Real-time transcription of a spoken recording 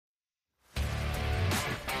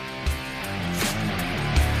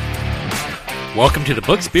Welcome to the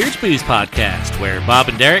Books, Beards, Booze podcast, where Bob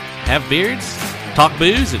and Derek have beards, talk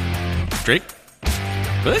booze, and drink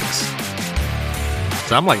books.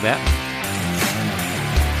 Something like that.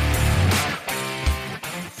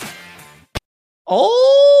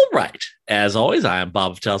 All right. As always, I am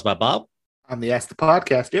Bob of Tales by Bob. I'm the Ask the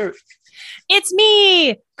Podcast, Derek. It's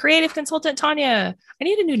me, creative consultant Tanya. I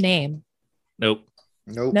need a new name. Nope.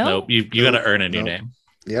 No? You got to earn a new name.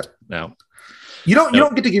 Yep. No. You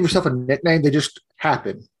don't get to give yourself a nickname. They just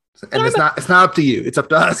happen. And it's not up to you. It's up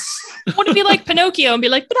to us. I want to be like Pinocchio and be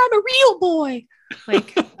like, but I'm a real boy.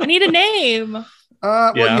 Like, I need a name.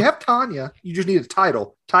 Well, you have Tanya. You just need a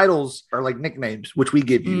title. Titles are like nicknames, which we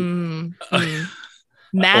give you.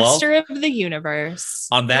 Master of the universe.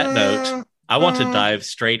 On that note, I want to dive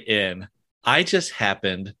straight in. I just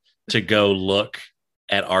happened to go look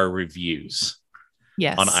at our reviews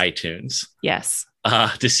on iTunes. Yes.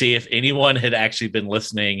 To see if anyone had actually been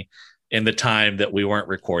listening in the time that we weren't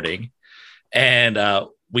recording. And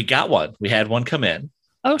we got one. We had one come in.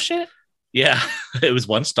 Oh, shit. Yeah, it was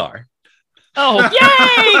 1 star. Oh,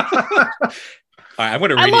 yay! All right, I'm going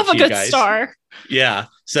to read it to you guys. I love a good star. Yeah.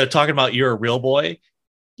 So talking about You're a Real Boy.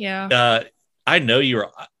 Yeah. I know you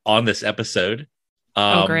were on this episode.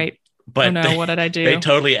 Oh, great. But what did I do? They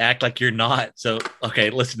totally act like you're not. So,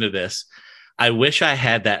 okay, listen to this. I wish I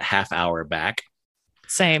had that half hour back.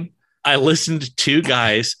 Same. I listened to 2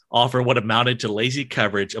 guys offer what amounted to lazy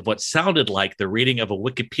coverage of what sounded like the reading of a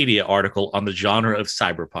Wikipedia article on the genre of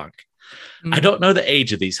cyberpunk. I don't know the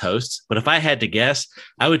age of these hosts, but if I had to guess,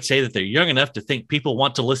 I would say that they're young enough to think people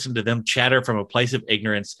want to listen to them chatter from a place of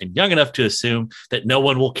ignorance and young enough to assume that no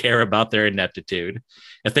one will care about their ineptitude.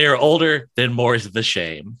 If they are older, then more is the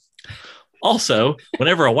shame. Also,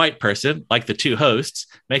 whenever a white person, like the 2 hosts,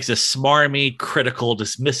 makes a smarmy, critical,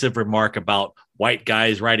 dismissive remark about white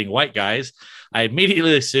guys writing white guys, I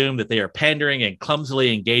immediately assume that they are pandering and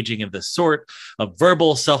clumsily engaging in the sort of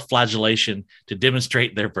verbal self-flagellation to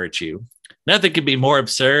demonstrate their virtue. Nothing could be more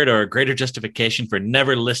absurd or a greater justification for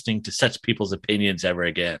never listening to such people's opinions ever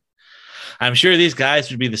again. I'm sure these guys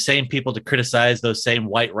would be the same people to criticize those same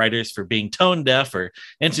white writers for being tone deaf or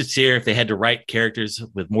insincere if they had to write characters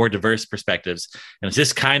with more diverse perspectives. And it's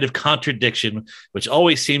this kind of contradiction which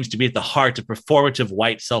always seems to be at the heart of performative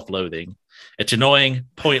white self-loathing. It's annoying,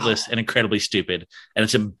 pointless, and incredibly stupid. And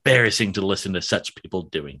it's embarrassing to listen to such people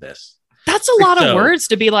doing this. That's a lot of words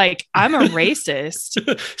to be like, I'm a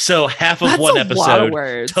racist. So half of one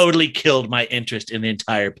episode totally killed my interest in the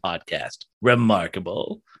entire podcast.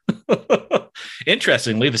 Remarkable.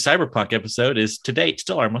 Interestingly, the Cyberpunk episode is to date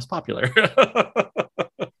still our most popular.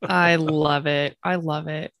 I love it.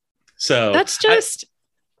 So that's just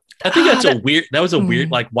I think that was a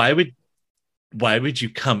weird, like, why would you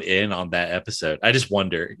come in on that episode? I just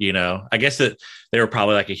wonder, I guess that they were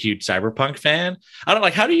probably like a huge Cyberpunk fan. I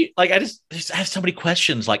don't how do you I just have so many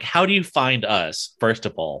questions. Like, how do you find us? First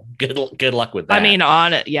of all, good luck with that. I mean,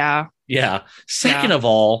 on it. Yeah. Yeah. Second of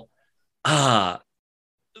all,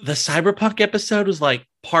 the Cyberpunk episode was like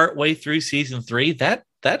part way through season 3.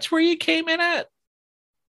 That's where you came in at.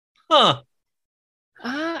 Huh.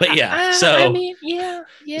 But yeah, so I mean, yeah.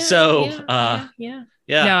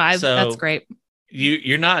 No, that's great.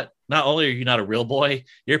 You're not only are you not a real boy,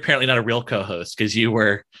 you're apparently not a real co-host because you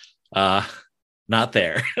were not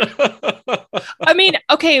there. I mean,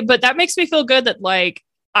 okay, but that makes me feel good that like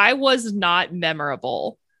I was not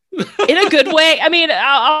memorable in a good way. I mean,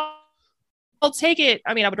 I'll take it.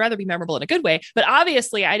 I mean, I would rather be memorable in a good way, but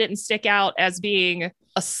obviously I didn't stick out as being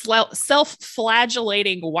a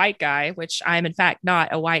self-flagellating white guy, which I'm in fact not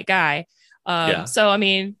a white guy. So, I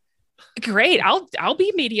mean, great. I'll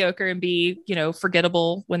be mediocre and be,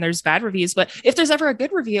 forgettable when there's bad reviews. But if there's ever a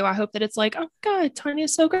good review, I hope that it's like, oh God,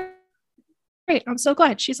 Tanya's so great. I'm so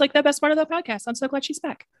glad she's like the best part of the podcast. I'm so glad she's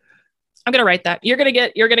back. I'm gonna write that. You're gonna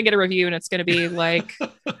get a review, and it's gonna be like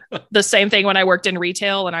the same thing when I worked in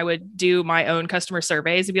retail and I would do my own customer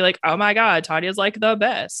surveys and be like, "Oh my God, Tanya's like the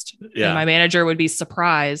best." Yeah. And my manager would be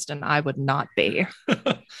surprised, and I would not be.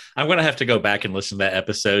 I'm gonna have to go back and listen to that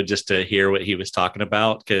episode just to hear what he was talking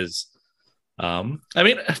about because, I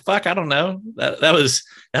mean, fuck, I don't know. That was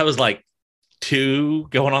like 2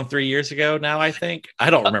 going on 3 years ago now, I think.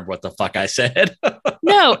 I don't remember what the fuck I said.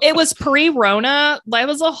 No, it was pre-Rona. That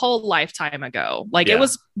was a whole lifetime ago. Like It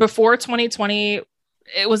was before 2020.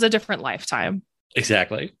 It was a different lifetime.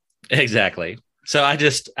 Exactly. So I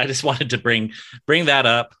just wanted to bring that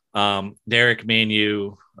up. Derek, me and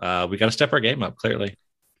you, we got to step our game up, clearly.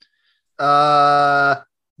 No.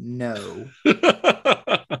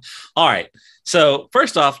 All right. So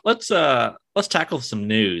first off, let's tackle some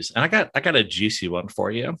news. And I got a juicy one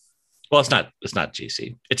for you. Well, it's not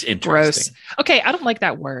juicy. It's Gross. interesting. Okay, I don't like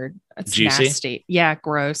that word. It's Juicy? nasty. Yeah,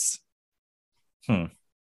 gross.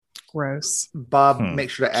 Gross. Bob, make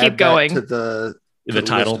sure to Keep add going. that to the The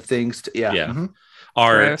title list of things. Yeah. Yeah. Mhm.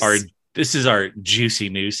 Our Gross. this is our juicy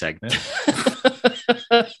news segment.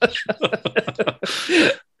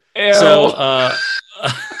 Ew. So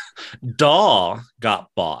DAW got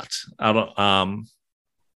bought. I don't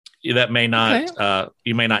that may not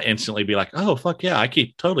you may not instantly be like, oh fuck yeah, I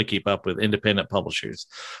totally keep up with independent publishers.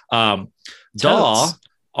 DAW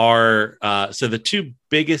are so the two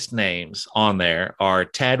biggest names on there are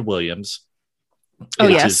Tad Williams,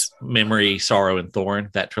 which is Memory, Sorrow, and Thorn,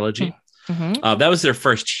 that trilogy. Mm-hmm. That was their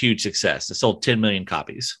first huge success. It sold 10 million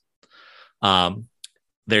copies.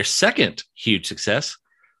 Their second huge success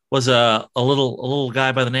was a little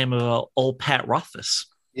guy by the name of old Pat Rothfuss.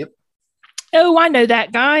 Yep. Oh, I know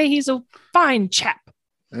that guy. He's a fine chap.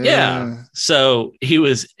 Yeah. So he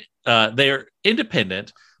was. They're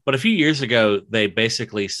independent, but a few years ago they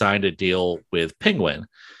basically signed a deal with Penguin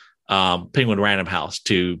Random House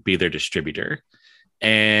to be their distributor,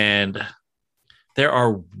 and there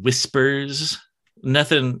are whispers,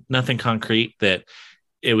 nothing concrete, that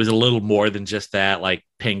it was a little more than just that. Like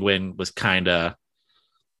Penguin was kind of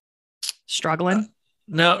struggling.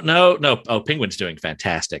 No. Oh, Penguin's doing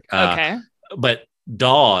fantastic. Okay. But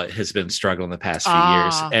DAW has been struggling the past few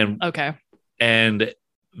years. And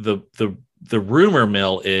the rumor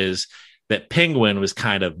mill is that Penguin was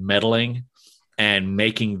kind of meddling and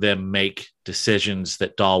making them make decisions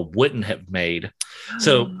that DAW wouldn't have made.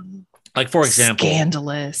 So, like, for example,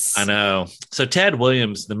 scandalous. I know. So Tad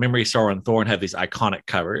Williams, the Memory, Sorrow, and Thorn have these iconic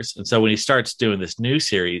covers. And so when he starts doing this new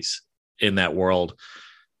series in that world,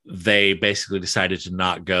 they basically decided to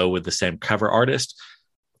not go with the same cover artist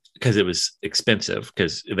because it was expensive,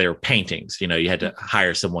 because they were paintings. You know, you had to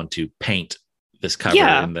hire someone to paint this cover.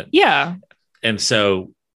 And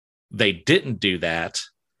so they didn't do that.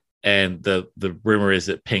 And the rumor is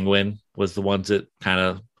that Penguin was the ones that kind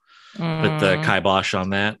of put the kibosh on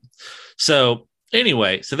that. So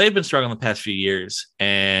anyway, so they've been struggling the past few years,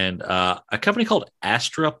 and a company called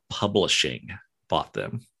Astra Publishing bought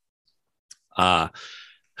them.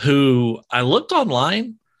 Who I looked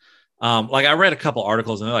online, like I read a couple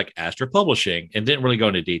articles and they're like Astra Publishing and didn't really go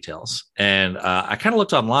into details. And I kind of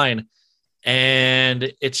looked online,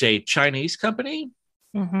 and it's a Chinese company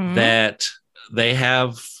that they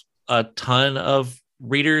have a ton of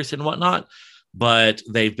readers and whatnot, but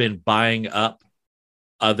they've been buying up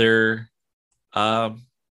other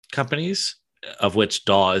companies, of which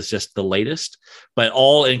DAW is just the latest, but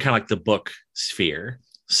all in kind of like the book sphere.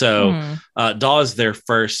 So DAW is their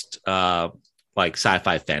first like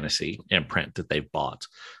sci-fi fantasy imprint that they've bought.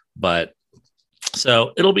 But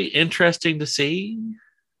so it'll be interesting to see.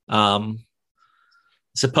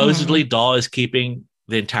 Supposedly DAW is keeping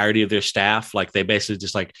the entirety of their staff. Like they basically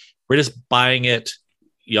just like, we're just buying it.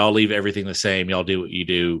 Y'all leave everything the same. Y'all do what you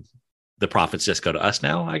do. The profits just go to us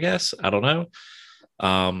now, I guess. I don't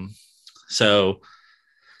know. So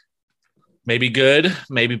maybe good,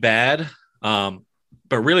 maybe bad.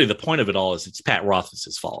 But really the point of it all is it's Pat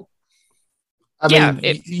Rothfuss's fault. I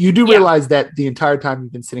mean, you do realize that the entire time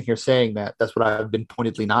you've been sitting here saying that, that's what I've been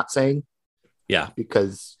pointedly not saying. Yeah.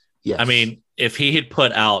 Because, yes. I mean, if he had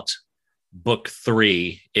put out book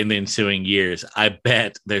 3 in the ensuing years, I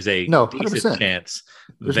bet there's a decent chance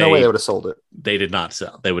there's no way they would have sold it. They did not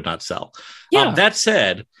sell. They would not sell. Yeah. That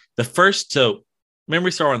said,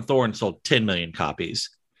 Memory, Sorrow, and Thorn sold 10 million copies.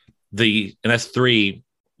 And that's 3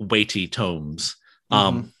 weighty tomes.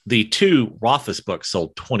 The 2 Rothfuss books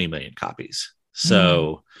sold 20 million copies.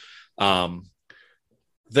 So,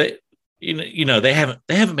 they haven't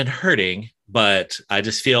been hurting, but I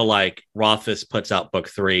just feel like Rothfuss puts out book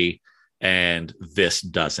 3 and this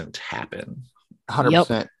doesn't happen.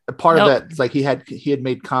 100%. Part of that is like he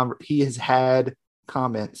has had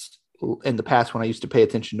comments in the past when I used to pay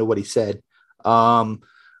attention to what he said,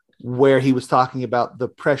 where he was talking about the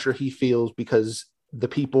pressure he feels because the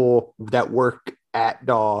people that work at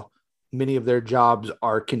DAW, many of their jobs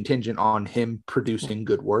are contingent on him producing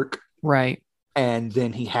good work. Right. And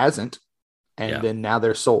then he hasn't. And then now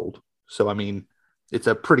they're sold. So, I mean, it's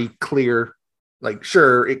a pretty clear, like,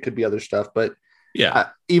 sure, it could be other stuff, but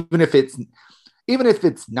even if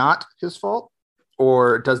it's not his fault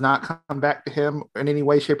or does not come back to him in any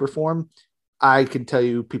way, shape, or form, I can tell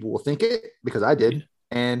you people will think it because I did.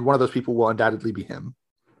 And one of those people will undoubtedly be him.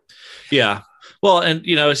 Yeah. Well, and,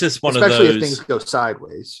 it's just one especially of those. Especially if things go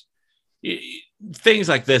sideways. Things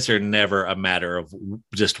like this are never a matter of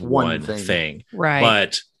just one thing. Right.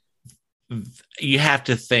 But you have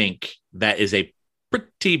to think that is a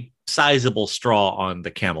pretty sizable straw on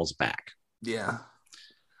the camel's back. Yeah.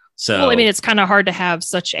 So, well, I mean, it's kind of hard to have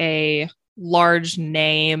such a large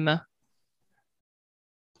name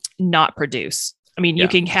not produce. I mean, you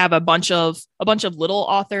can have a bunch of little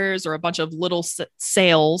authors or a bunch of little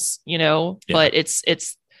sales, but it's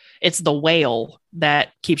the whale that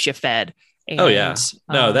keeps you fed. And,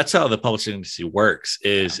 no, that's how the publishing industry works.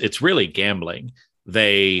 It's really gambling.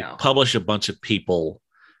 They publish a bunch of people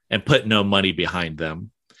and put no money behind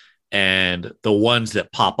them, and the ones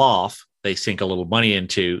that pop off, they sink a little money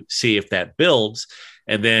into, see if that builds,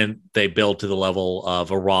 and then they build to the level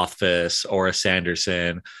of a Rothfuss or a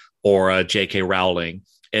Sanderson or a J.K. Rowling.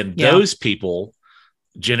 And those people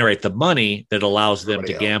generate the money that allows them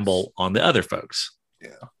to gamble on the other folks.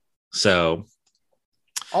 Yeah. So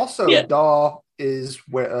also, Daw is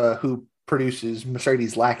who produces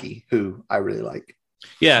Mercedes Lackey, who I really like.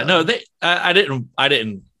 Yeah, no, I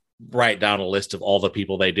didn't write down a list of all the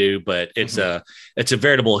people they do, but it's a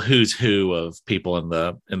veritable who's who of people in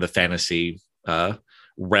the fantasy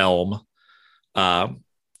realm.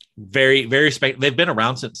 Very, very they've been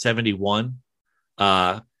around since 1971,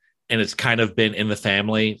 and it's kind of been in the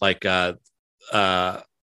family. Like the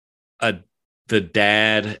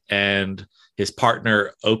dad and his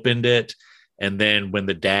partner opened it, and then when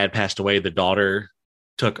the dad passed away, the daughter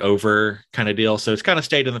took over, kind of deal. So it's kind of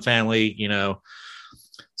stayed in the family,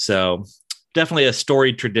 So definitely a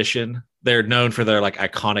storied tradition. They're known for their like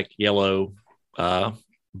iconic yellow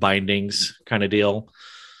bindings, kind of deal.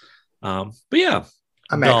 But yeah.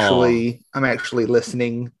 I'm actually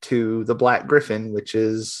listening to The Black Griffin, which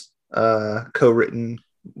is co-written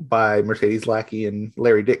by Mercedes Lackey and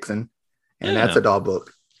Larry Dixon, and that's a Daw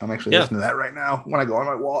book. I'm actually listening to that right now when I go on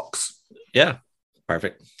my walks. Yeah,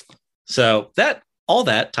 perfect. So all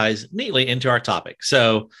that ties neatly into our topic.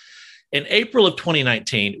 So in April of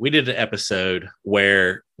 2019, we did an episode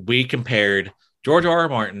where we compared George R.R.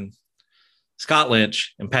 Martin, Scott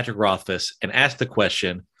Lynch, and Patrick Rothfuss and asked the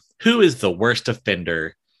question, who is the worst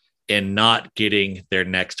offender in not getting their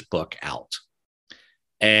next book out?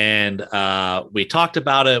 And we talked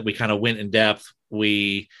about it. We kind of went in depth.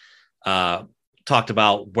 We talked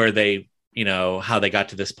about where they, how they got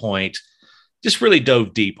to this point, just really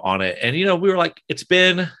dove deep on it. And, we were like, it's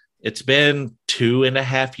been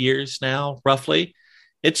 2.5 years now, roughly.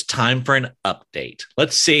 It's time for an update.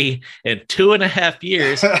 Let's see, in 2.5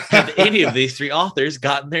 years, have any of these three authors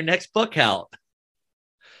gotten their next book out?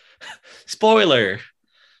 Spoiler.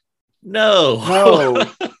 No.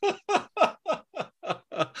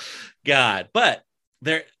 God, but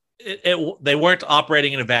they weren't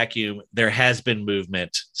operating in a vacuum. There has been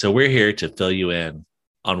movement. So we're here to fill you in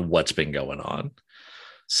on what's been going on.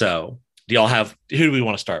 So who do we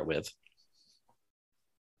want to start with?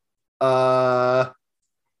 The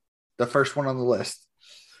first one on the list.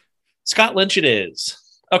 Scott Lynch it is.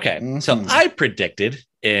 Okay. So I predicted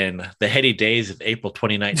in the heady days of April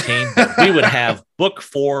 2019 that we would have book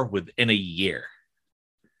 4 within a year.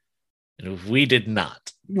 And we did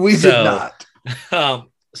not. We did not.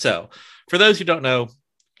 So for those who don't know,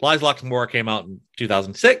 Lies, Locke, and More came out in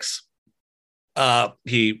 2006.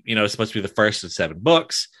 He, is supposed to be the first of 7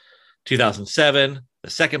 books. 2007, the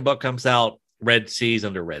second book comes out, Red Seas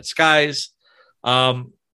Under Red Skies.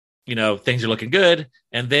 Things are looking good.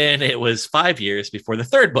 And then it was 5 years before the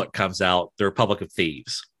third book comes out, The Republic of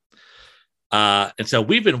Thieves. And so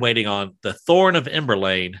we've been waiting on The Thorn of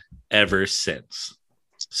Emberlane ever since.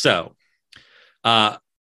 So the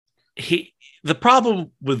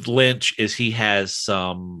problem with Lynch is he has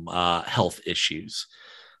some health issues.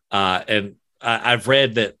 And I've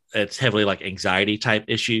read that it's heavily like anxiety type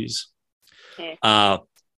issues. Okay.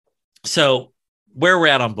 So where we're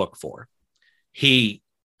at on book 4, he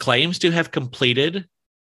claims to have completed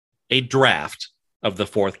a draft of the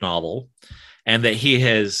 4th novel, and that he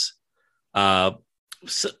has, I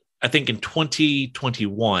think in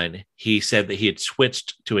 2021, he said that he had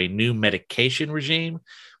switched to a new medication regime,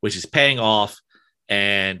 which is paying off,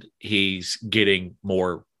 and he's getting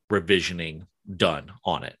more revisioning done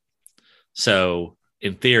on it. So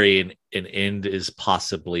in theory, an end is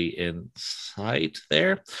possibly in sight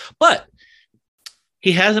there, but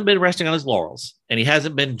he hasn't been resting on his laurels, and he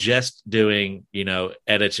hasn't been just doing,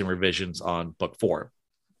 edits and revisions on book 4.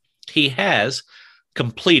 He has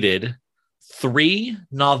completed 3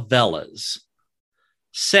 novellas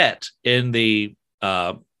set in the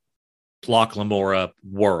Locke Lamora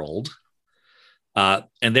world.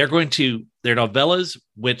 And they're novellas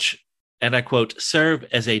which, and I quote, serve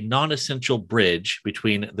as a non-essential bridge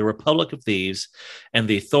between the Republic of Thieves and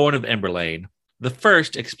the Thorn of Emberlane, the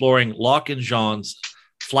first exploring Locke and Jean's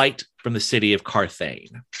flight from the city of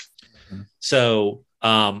Carthage. Mm-hmm. So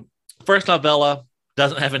first novella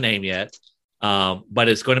doesn't have a name yet, but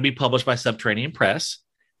it's going to be published by Subterranean Press.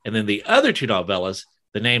 And then the other two novellas,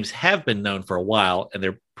 the names have been known for a while, and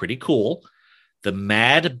they're pretty cool. The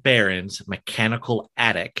Mad Baron's Mechanical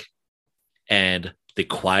Attic and The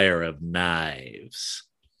Choir of Knives.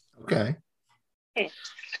 Okay.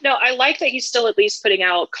 No, I like that he's still at least putting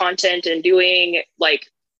out content and doing like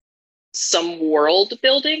some world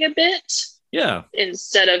building a bit. Yeah.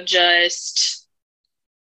 Instead of just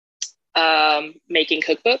making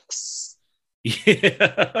cookbooks.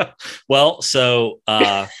 Yeah. Well, so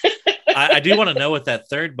I do want to know what that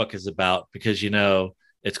third book is about, because,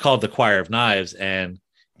 it's called The Choir of Knives, and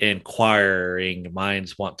inquiring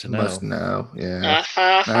minds want to know. Must know. Yeah.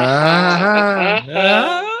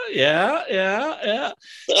 Yeah.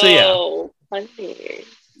 So funny.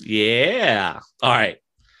 Yeah. All right.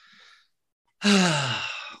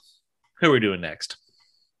 Who are we doing next?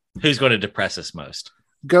 Who's going to depress us most?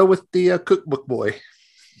 Go with the cookbook boy.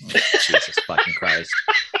 Jesus fucking Christ.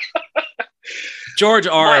 George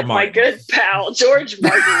R. Martin. My good pal, George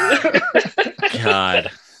Martin.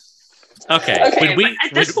 God. Okay.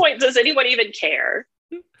 At this point, does anyone even care?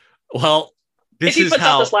 Well, if he puts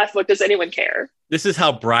out this last book, does anyone care? This is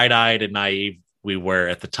how bright-eyed and naive we were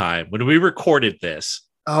at the time. When we recorded this,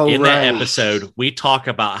 that episode, we talk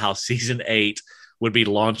about how season 8 would be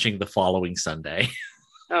launching the following Sunday.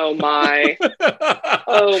 Oh my.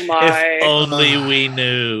 Oh my. If only we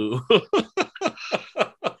knew.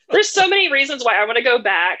 There's so many reasons why I want to go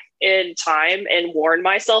back in time and warn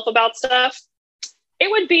myself about stuff. It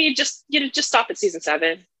would be just stop at season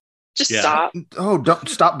 7. Just stop. Oh, don't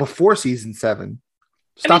stop before season 7.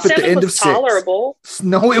 Stop at the end of 6. Tolerable.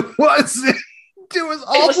 No, it wasn't. It was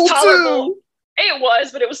awful too. It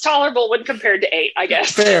was, but it was tolerable when compared to 8, I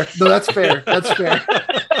guess. Fair. No, that's fair. That's fair.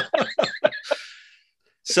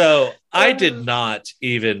 So I did not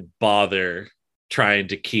even bother trying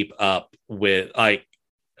to keep up with like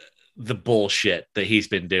the bullshit that he's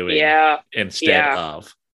been doing instead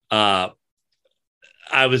of.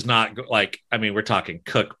 I was not we're talking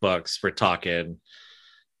cookbooks, we're talking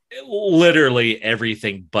literally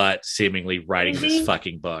everything but seemingly writing this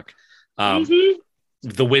fucking book. The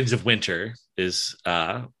Winds of Winter is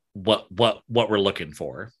what we're looking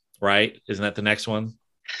for, right? Isn't that the next one?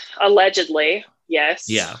 Allegedly, yes.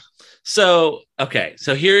 Yeah. So okay,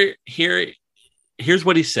 so here's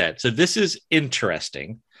what he said. So this is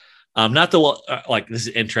interesting. Not the this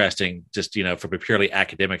is interesting just from a purely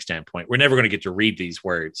academic standpoint. We're never going to get to read these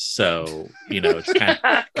words, so it's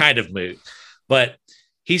kind of moot. But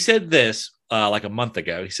he said this like a month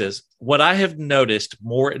ago. He says, "What I have noticed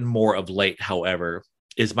more and more of late, however,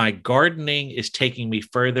 is my gardening is taking me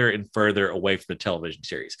further and further away from the television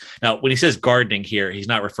series." Now, when he says gardening here, he's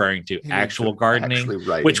not referring to actual gardening,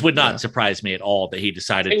 which would not surprise me at all that he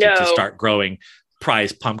decided to start growing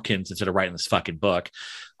prize pumpkins instead of writing this fucking book.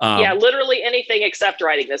 Literally anything except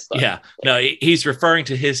writing this book. Yeah, no, he's referring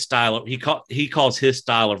to his style. He calls his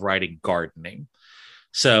style of writing gardening.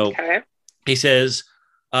 So he says,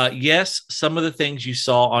 yes, some of the things you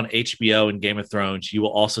saw on HBO and Game of Thrones, you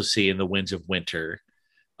will also see in The Winds of Winter,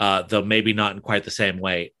 though maybe not in quite the same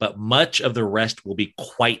way. But much of the rest will be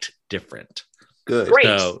quite different. Good. Great.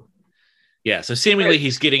 So, so seemingly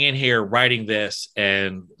he's getting in here, writing this,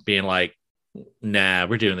 and being like, nah,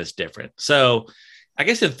 we're doing this different. So I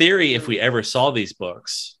guess in theory, if we ever saw these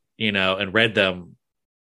books, and read them,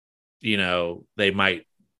 they might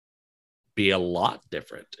be a lot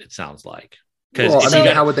different, it sounds like. Because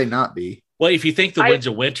how would they not be? Well, if you think The Winds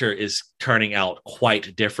of Winter is turning out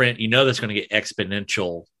quite different, that's going to get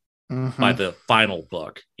exponential by the final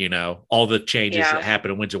book. All the changes that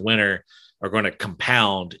happen in Winds of Winter are going to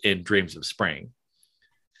compound in Dreams of Spring.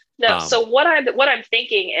 No, so what I'm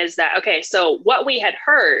thinking is that, so what we had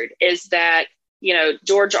heard is that,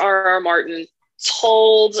 George R.R. Martin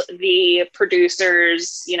told the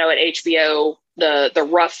producers, at HBO, the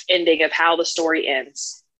rough ending of how the story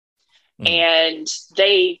ends. And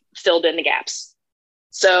they filled in the gaps.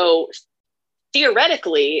 So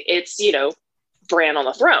theoretically, it's, Bran on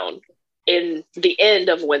the throne in the end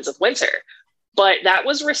of Winds of Winter. But that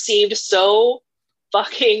was received so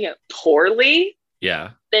fucking poorly.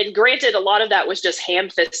 Yeah. Then granted, a lot of that was just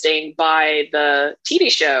ham-fisting by the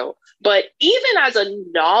TV show. But even as a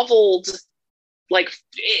noveled, how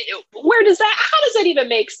does that even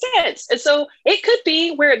make sense? And so it could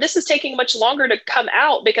be where this is taking much longer to come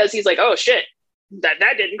out because he's like, oh shit, that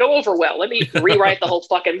didn't go over well. Let me rewrite the whole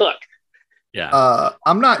fucking book. Yeah.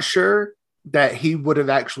 I'm not sure that he would have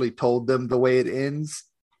actually told them the way it ends,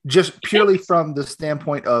 just purely from the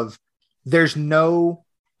standpoint of there's no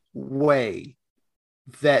way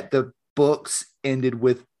that the books ended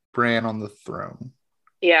with Bran on the throne.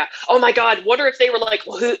 Yeah. Oh my God. Wonder if they were like,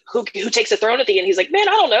 well, who takes the throne at the end? He's like, man,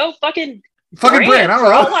 I don't know. Fucking Bran. I don't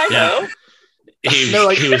know. All I know.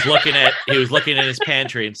 He was looking at his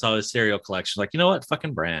pantry and saw his cereal collection. Like, you know what?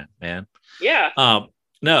 Fucking Bran, man. Yeah.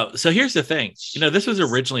 No. So here's the thing. This was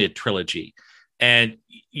originally a trilogy, and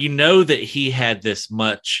that he had this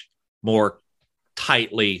much more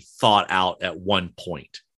tightly thought out at one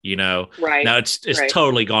point. Right. Now it's right.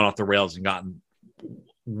 Totally gone off the rails and gotten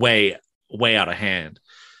way out of hand.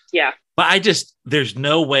 Yeah. But there's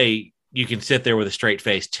no way you can sit there with a straight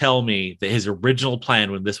face, tell me that his original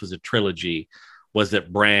plan when this was a trilogy was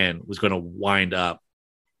that Bran was going to wind up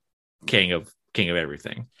king of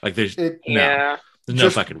everything. Like there's no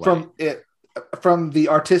fucking way. From the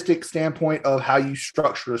artistic standpoint of how you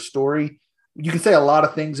structure a story, you can say a lot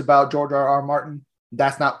of things about George R.R. Martin.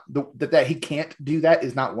 That's not that he can't do that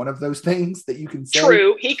is not one of those things that you can say.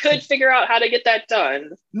 True. He could figure out how to get that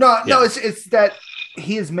done. No, it's that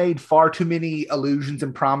he has made far too many allusions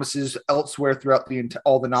and promises elsewhere throughout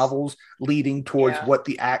all the novels leading towards what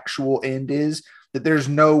the actual end is, that there's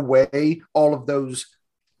no way all of those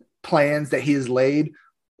plans that he has laid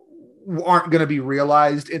aren't going to be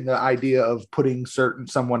realized in the idea of putting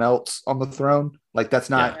someone else on the throne. Like that's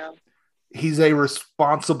not, he's a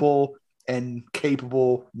responsible and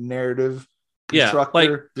capable narrative constructor.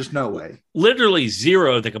 Like, there's no way. Literally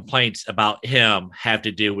zero of the complaints about him have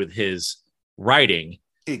to do with his writing.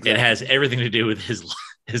 Exactly. It has everything to do with his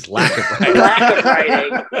lack of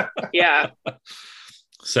writing. Yeah.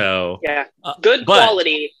 So good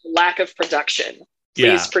quality, lack of production.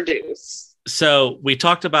 Please produce. So we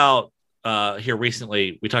talked about here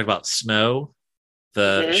recently. We talked about Snow,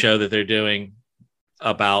 the show that they're doing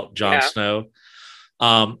about Jon Snow.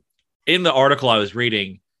 In the article I was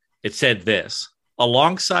reading, it said this: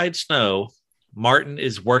 alongside Snow, Martin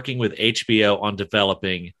is working with HBO on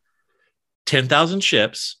developing 10,000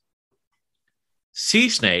 Ships, Sea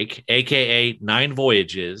Snake, aka Nine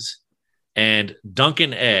Voyages, and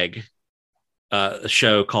Duncan Egg, a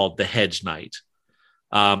show called The Hedge Knight.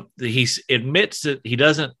 He admits that he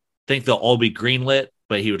doesn't think they'll all be greenlit,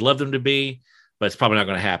 but he would love them to be, but it's probably not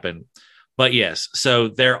going to happen. But yes, so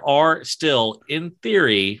there are still, in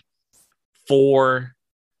theory, 4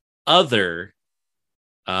 other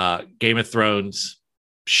Game of Thrones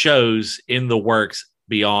shows in the works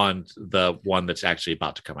beyond the one that's actually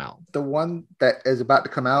about to come out. The one that is about to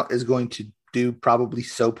come out is going to do probably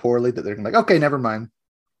so poorly that they're going to be like, okay, never mind.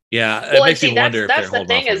 Yeah, it makes me wonder if that's the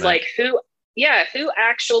thing is like who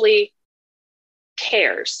actually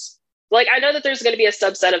cares? Like, I know that there's going to be a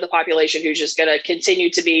subset of the population who's just going to continue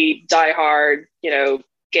to be diehard,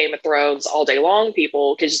 Game of Thrones all day long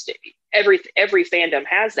people, because every fandom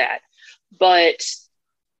has that. But,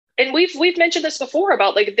 and we've mentioned this before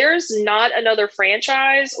about like, there's not another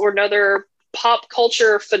franchise or another pop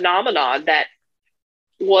culture phenomenon that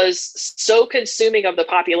was so consuming of the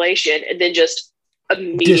population and then just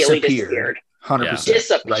immediately disappeared. 100%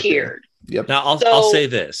 disappeared. Right. Yep. Now I'll say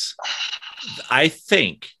this. I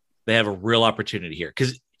think they have a real opportunity here,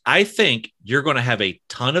 because I think you're going to have a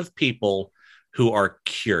ton of people who are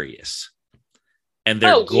curious and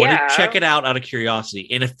they're going to check it out of curiosity.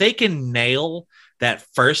 And if they can nail that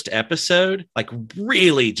first episode, like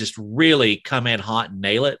really come in hot and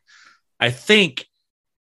nail it, I think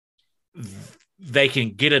they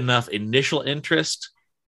can get enough initial interest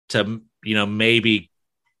to, maybe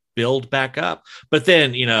build back up. But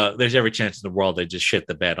then, there's every chance in the world they just shit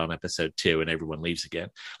the bed on episode 2 and everyone leaves again.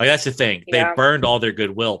 Like, that's the thing. They burned all their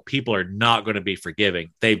goodwill. People are not going to be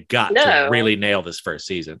forgiving. They've got to really nail this first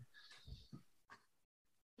season.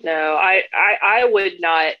 No, I would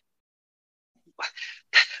not.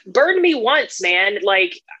 Burn me once, man.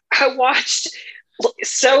 Like, I watched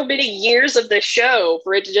so many years of the show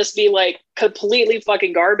for it to just be like completely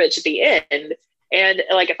fucking garbage at the end. And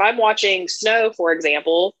like, if I'm watching Snow, for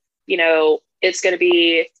example, it's going to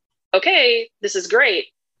be, okay, this is great,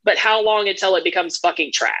 but how long until it becomes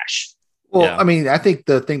fucking trash? Well, I mean, I think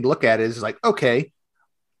the thing to look at is like, okay,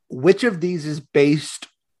 which of these is based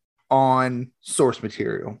on source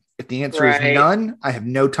material? If the answer is none, I have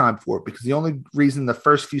no time for it, because the only reason the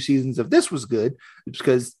first few seasons of this was good is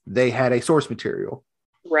because they had a source material.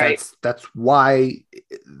 Right. That's why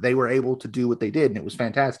they were able to do what they did, and it was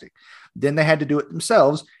fantastic. Then they had to do it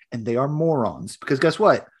themselves, and they are morons, because guess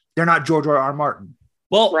what? They're not George R.R. Martin.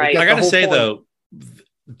 Well, I got to say, though,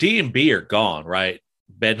 D&B are gone, right?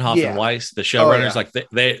 Benioff and Weiss, the showrunners, like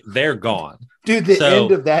they're gone. Dude, the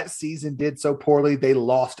end of that season did so poorly, they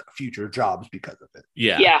lost future jobs because of it.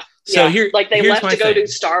 Yeah. So here, like they left to go do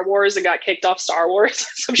Star Wars and got kicked off Star Wars,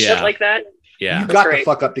 some shit like that. Yeah, you got the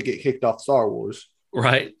fuck up to get kicked off Star Wars.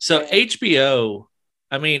 Right. So HBO,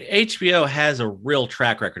 I mean, HBO has a real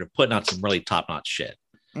track record of putting out some really top-notch shit.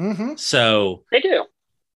 Mm-hmm. So they do.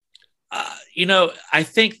 I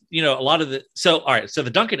think, a lot of all right. So the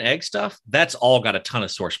Dunk and Egg stuff, that's all got a ton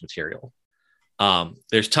of source material.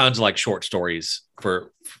 There's tons of like short stories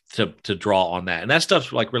to draw on that. And that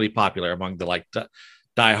stuff's like really popular among the like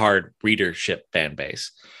diehard readership fan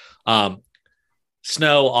base.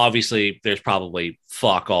 Snow, obviously there's probably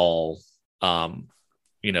fuck all,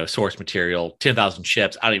 source material, 10,000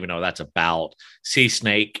 ships. I don't even know what that's about. Sea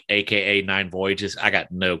Snake, AKA 9 Voyages. I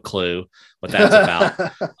got no clue what that's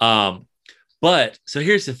about. But so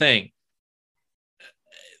here's the thing.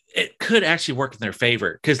 It could actually work in their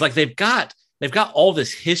favor because like they've got all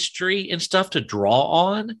this history and stuff to draw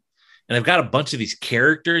on. And they've got a bunch of these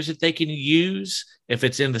characters that they can use if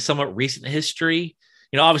it's in the somewhat recent history.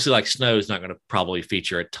 Obviously like Snow's not going to probably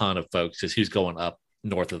feature a ton of folks because who's going up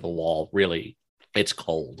north of the wall, really. It's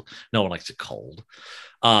cold. No one likes it cold.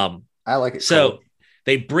 I like it. So cold.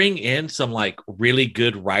 They bring in some like really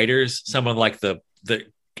good writers, some of like the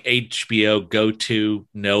HBO go-to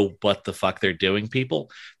know what the fuck they're doing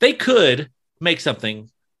people. They could make something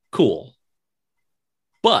cool.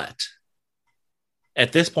 But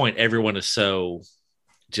at this point, everyone is so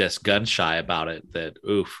just gun shy about it that,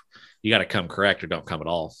 oof, you got to come correct or don't come at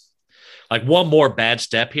all. Like one more bad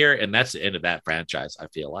step here, and that's the end of that franchise, I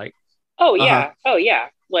feel like. Oh, yeah. Uh-huh. Oh, yeah.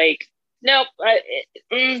 Like, nope.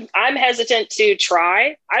 I'm hesitant to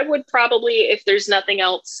try. I would probably, if there's nothing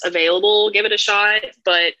else available, give it a shot.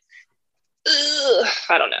 But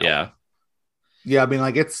I don't know. Yeah. Yeah, I mean,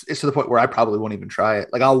 like it's to the point where I probably won't even try it.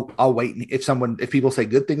 Like I'll wait. If people say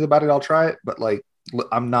good things about it, I'll try it. But like,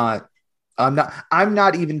 I'm not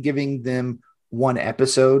even giving them one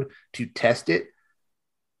episode to test it.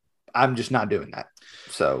 I'm just not doing that.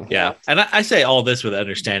 So yeah, and I say all this with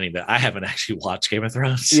understanding that I haven't actually watched Game of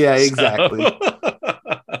Thrones. Yeah, exactly.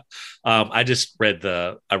 I just read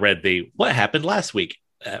the what happened last week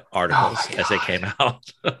articles as they came out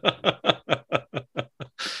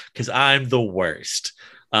because I'm the worst.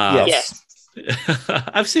 Yes.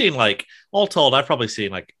 I've seen like all told, I've probably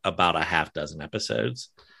seen like about a half dozen episodes.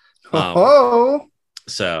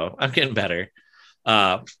 So I'm getting better.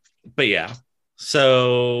 But yeah,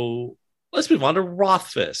 so let's move on to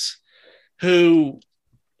Rothfuss, who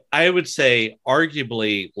I would say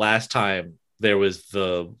arguably last time there was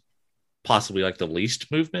possibly like the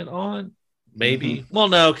least movement on, maybe. Mm-hmm. Well,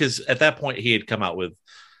 no, because at that point he had come out with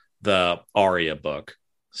the Arya book.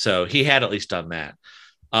 So he had at least done that.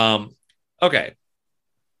 Okay.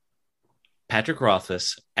 Patrick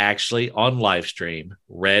Rothfuss actually on live stream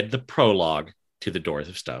read the prologue to The Doors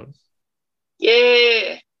of Stone.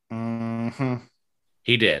 Yeah. Mm-hmm.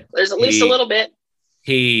 He did. There's at least a little bit.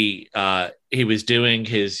 He was doing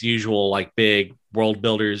his usual like big world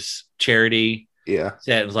builders charity. Yeah.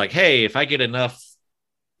 It was like, hey, if I get enough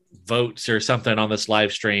votes or something on this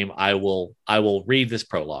live stream, I will read this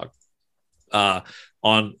prologue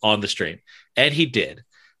on the stream. And he did.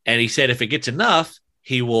 And he said if it gets enough,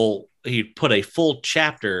 he'd put a full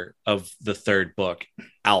chapter of the third book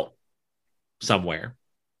out somewhere.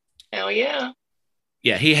 Hell yeah.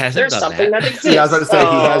 Yeah, he hasn't There's done something that. that exists. Yeah, I was about to say,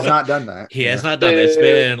 he has not done that. He has not done that. It's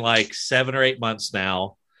been like 7 or 8 months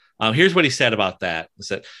now. Here's what he said about that.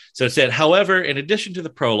 It said, however, in addition to the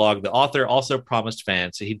prologue, the author also promised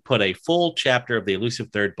fans that he'd put a full chapter of the elusive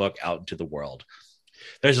third book out into the world.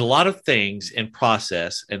 There's a lot of things in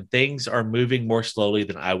process, and things are moving more slowly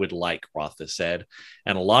than I would like, Rothfuss said.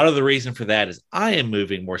 And a lot of the reason for that is I am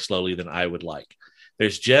moving more slowly than I would like.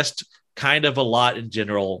 There's just kind of a lot in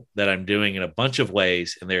general that I'm doing in a bunch of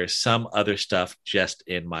ways, and there's some other stuff just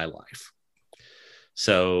in my life.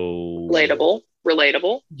 So relatable.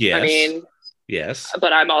 Yes. I mean, yes,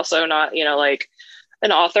 but I'm also not, like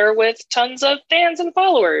an author with tons of fans and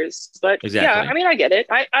followers. But exactly. Yeah, I mean, I get it.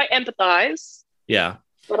 I empathize. Yeah.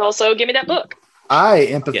 But also give me that book. I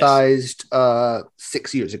empathized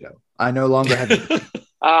 6 years ago. I no longer have it.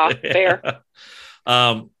 Fair.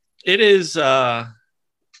 It is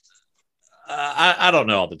I don't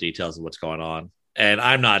know all the details of what's going on, and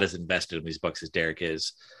I'm not as invested in these books as Derek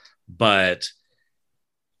is, but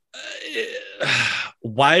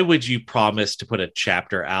why would you promise to put a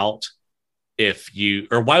chapter out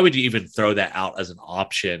why would you even throw that out as an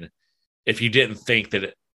option if you didn't think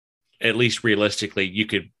that at least realistically you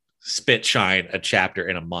could spit shine a chapter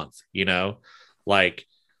in a month, like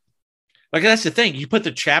that's the thing. You put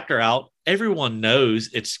the chapter out, everyone knows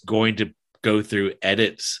it's going to go through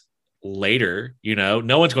edits later,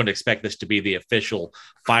 no one's going to expect this to be the official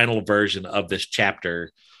final version of this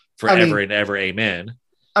chapter forever and ever. Amen.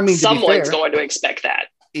 I mean, someone's going to expect that.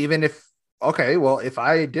 Even if okay, well, if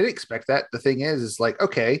I did expect that, the thing is like,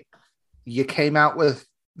 okay, you came out with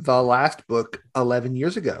the last book 11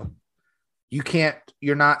 years ago.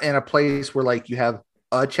 You're not in a place where like you have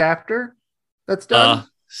a chapter that's done.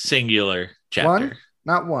 Singular chapter. One,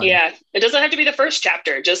 not one. Yeah. It doesn't have to be the first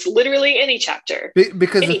chapter, just literally any chapter.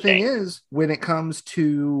 Because anything. The thing is, when it comes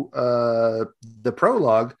to the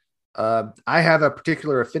prologue, I have a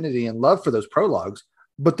particular affinity and love for those prologues,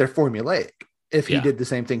 but they're formulaic. If he did the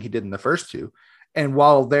same thing he did in the first two. And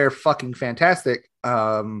while they're fucking fantastic,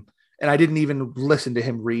 and I didn't even listen to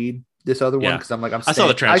him read this other one because I'm like, I saw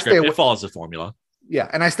the transcript. It follows the formula. Yeah,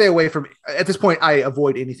 and I stay away from. At this point, I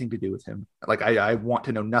avoid anything to do with him. Like I want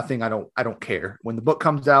to know nothing. I don't care. When the book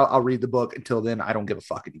comes out, I'll read the book. Until then, I don't give a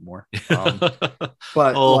fuck anymore.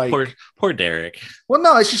 But poor Derek. Well,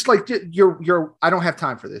 no, it's just like you're. I don't have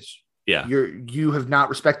time for this. Yeah, you have not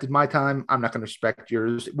respected my time. I'm not going to respect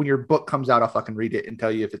yours. When your book comes out, I'll fucking read it and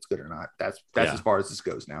tell you if it's good or not. That's as far as this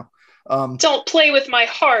goes now. Don't play with my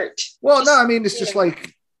heart. Well, no, I mean it's just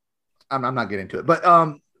like I'm not getting into it,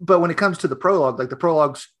 but when it comes to the prologue, like the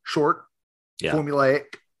prologue's short, formulaic,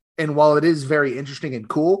 and while it is very interesting and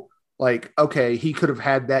cool, like okay, he could have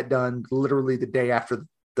had that done literally the day after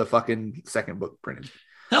the fucking second book printed.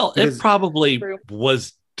 Hell, it probably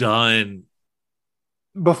was done.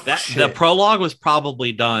 The prologue was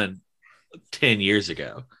probably done 10 years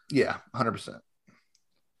ago. Yeah, 100%.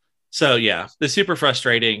 So yeah, it's super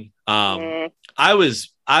frustrating. I was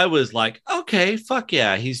like, okay, fuck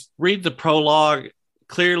yeah. He's read the prologue.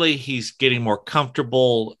 Clearly he's getting more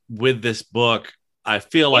comfortable with this book. I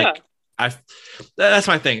feel like that's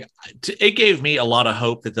my thing. It gave me a lot of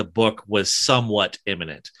hope that the book was somewhat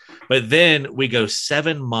imminent, but then we go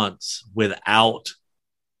 7 months without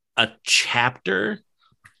a chapter.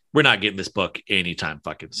 We're not getting this book anytime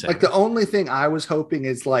fucking soon. Like the only thing I was hoping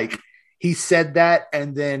is like he said that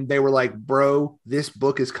and then they were like, bro, this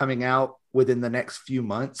book is coming out within the next few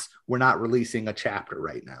months. We're not releasing a chapter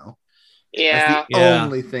right now. Yeah. That's the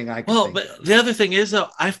only thing I can think of. The other thing is though,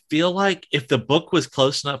 I feel like if the book was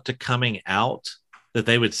close enough to coming out that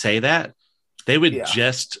they would say that, they would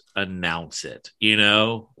just announce it, you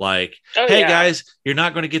know, like, hey guys, you're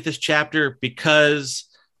not going to get this chapter because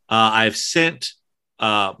I've sent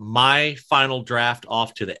my final draft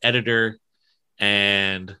off to the editor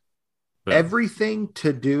and everything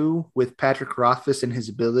to do with Patrick Rothfuss and his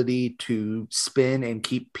ability to spin and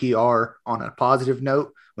keep PR on a positive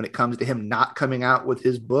note when it comes to him not coming out with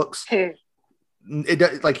his books. It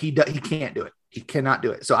does, like he can't do it. He cannot do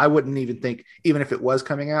it. So I wouldn't even think, even if it was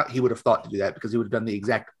coming out, he would have thought to do that because he would have done the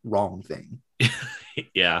exact wrong thing.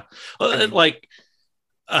 Yeah. Well, like,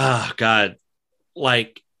 oh God,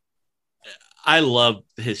 like, I love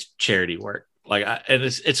his charity work. Like, and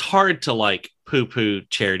it's hard to like poo-poo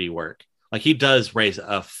charity work. Like he does raise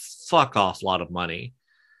a fuck off lot of money.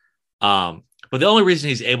 But the only reason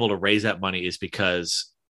he's able to raise that money is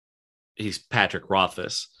because he's Patrick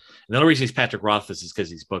Rothfuss. And the only reason he's Patrick Rothfuss is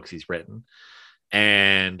because these books he's written.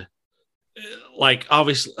 And like,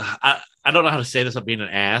 obviously, I don't know how to say this without being an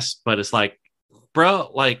ass, but it's like,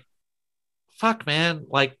 bro, like, fuck, man,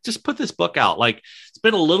 like just put this book out. Like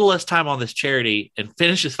spend a little less time on this charity and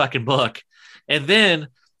finish this fucking book. And then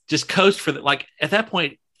just coast for like at that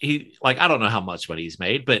point, he like, I don't know how much money he's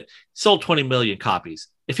made, but sold 20 million copies.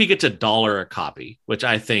 If he gets $1 a copy, which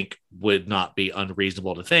I think would not be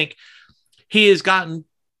unreasonable to think, he has gotten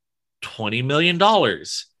 $20 million.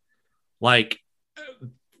 Like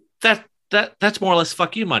that's more or less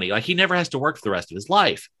fuck you money. Like he never has to work for the rest of his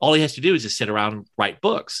life. All he has to do is just sit around and write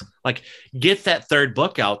books. Like get that third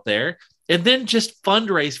book out there and then just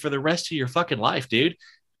fundraise for the rest of your fucking life, dude.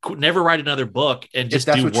 Never write another book and just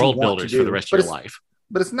do world builders for the rest of your life.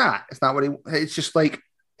 But it's not what it's just like.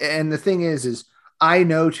 And the thing is I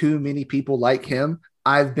know too many people like him.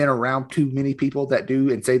 I've been around too many people that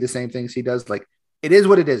do and say the same things he does. Like it is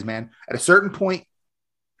what it is, man. At a certain point,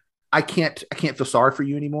 I can't feel sorry for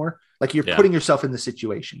you anymore. Like you're putting yourself in the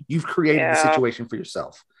situation. You've created the situation for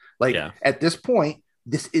yourself. Like at this point,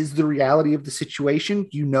 this is the reality of the situation.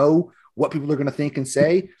 You know what people are going to think and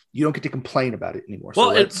say. You don't get to complain about it anymore.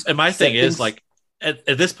 Well, and my thing is like at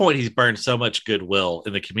this point, he's burned so much goodwill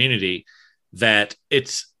in the community that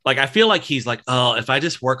it's like, I feel like he's like, oh, if I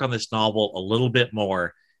just work on this novel a little bit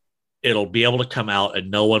more, it'll be able to come out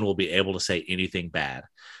and no one will be able to say anything bad.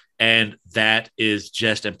 And that is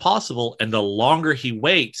just impossible. And the longer he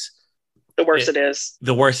waits, the worse it is.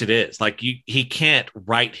 The worse it is. Like he can't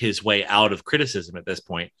write his way out of criticism at this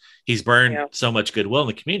point. He's burned so much goodwill in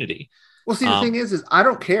the community. Well, see, the thing is I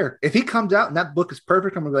don't care if he comes out and that book is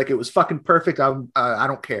perfect. I'm gonna be like, it was fucking perfect. I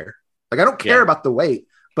don't care. Like I don't care about the wait.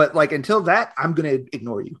 But like until that, I'm gonna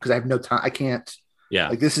ignore you because I have no time. I can't. Yeah.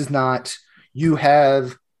 Like this is not. You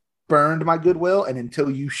have burned my goodwill, and until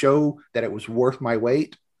you show that it was worth my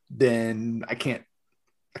weight, then I can't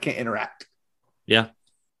interact. Yeah.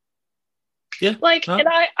 Yeah. Like, and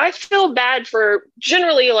I feel bad for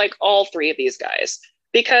generally like all three of these guys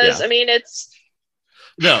because I mean, it's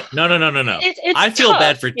no. It's I feel tough,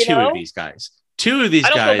 bad for two of these guys. Two of these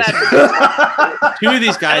guys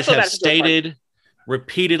have stated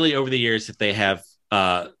repeatedly over the years that they have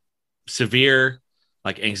severe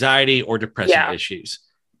like anxiety or depression issues.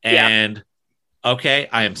 And okay,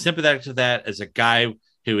 I am sympathetic to that as a guy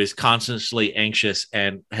who is constantly anxious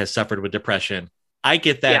and has suffered with depression. I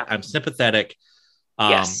get that. I'm sympathetic.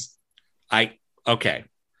 Yes.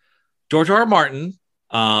 George R. R. Martin,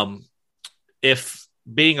 if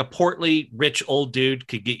being a portly, rich old dude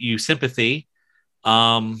could get you sympathy,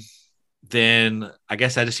 then I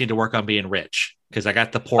guess I just need to work on being rich because I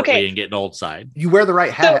got the portly and getting old side. You wear the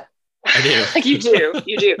right hat. I do. You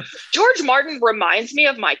do. George Martin reminds me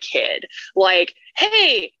of my kid. Like,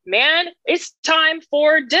 hey, man, it's time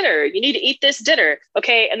for dinner. You need to eat this dinner.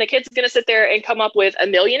 Okay. And the kid's going to sit there and come up with a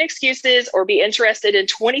million excuses or be interested in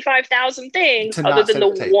 25,000 things other than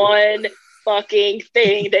the one fucking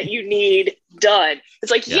thing that you need done.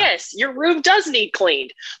 It's like, yes, your room does need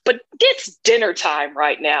cleaned, but it's dinner time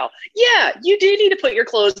right now. Yeah, you do need to put your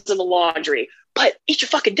clothes in the laundry, but eat your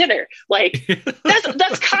fucking dinner. Like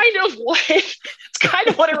that's kind of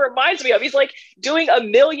what it reminds me of. He's like doing a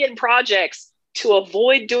million projects to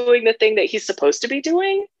avoid doing the thing that he's supposed to be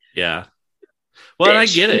doing. Yeah. Well, I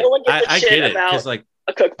get it. I get it. Because like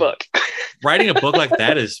a cookbook. Writing a book like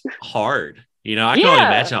that is hard. You know, I can only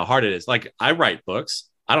imagine how hard it is. Like I write books.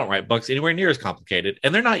 I don't write books anywhere near as complicated,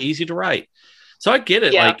 and they're not easy to write. So I get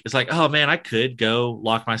it. Like it's like, oh man, I could go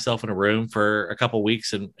lock myself in a room for a couple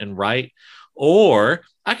weeks and write, or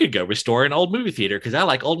I could go restore an old movie theater because I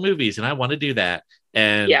like old movies and I want to do that.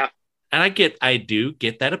 And I do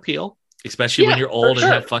get that appeal, especially when you're old and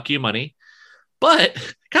have fuck you money. But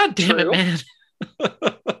god damn it, man.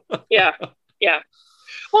 Yeah.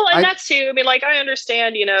 Well, and that's too, I mean, like, I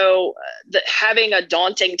understand, you know, that having a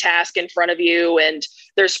daunting task in front of you and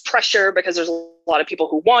there's pressure because there's a lot of people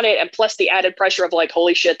who want it. And plus the added pressure of like,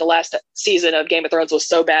 holy shit, the last season of Game of Thrones was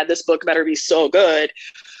so bad. This book better be so good.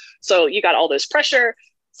 So you got all this pressure.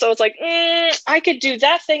 So it's like, I could do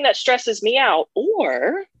that thing that stresses me out,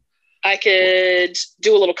 or I could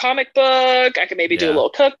do a little comic book. I could maybe do a little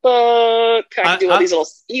cookbook. I could do all these little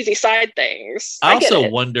easy side things. I also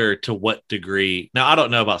wonder to what degree. Now, I don't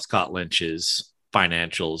know about Scott Lynch's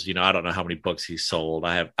financials. You know, I don't know how many books he's sold.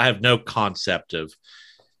 I have no concept of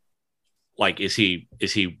like, is he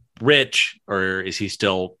rich or is he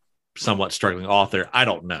still somewhat struggling author? I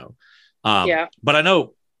don't know. But I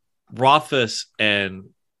know Rothfuss and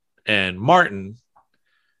Martin.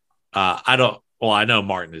 I know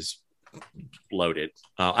Martin is loaded.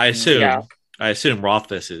 I assume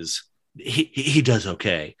Rothfuss is he does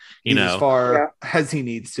okay, you know, as far as he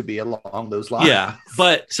needs to be along those lines. Yeah,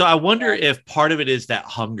 but so I wonder if part of it is that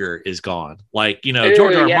hunger is gone. Like, you know,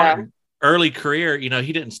 George R. R. Martin early career, you know,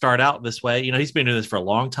 he didn't start out this way. You know, he's been doing this for a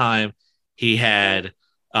long time. He had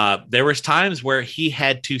there was times where he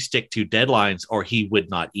had to stick to deadlines or he would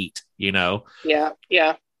not eat. You know. Yeah.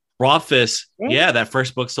 Rothfuss, that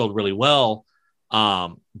first book sold really well.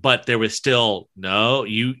 But there was still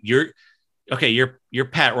you're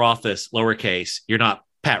Pat Rothfuss lowercase. You're not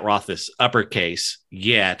Pat Rothfuss uppercase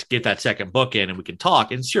yet. Get that second book in and we can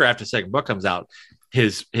talk. And sure, after the second book comes out,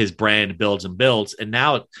 his brand builds and builds. And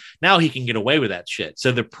now he can get away with that shit.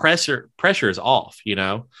 So the pressure is off, you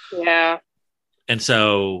know? Yeah. And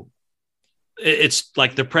so it's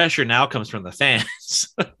like the pressure now comes from the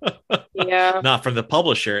fans, not from the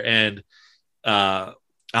publisher. And,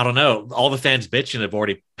 I don't know. All the fans bitching have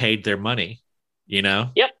already paid their money, you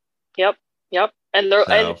know? Yep. And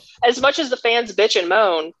and as much as the fans bitch and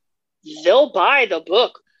moan, they'll buy the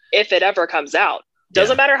book if it ever comes out.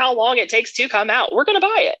 Doesn't matter how long it takes to come out. We're going to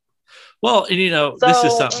buy it. Well, and you know, this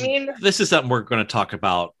is something we're going to talk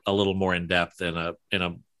about a little more in depth in a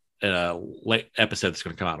late episode that's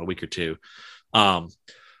going to come out in a week or two.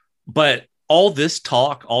 But all this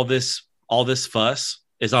talk, all this fuss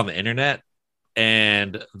is on the internet.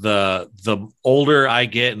 And the older I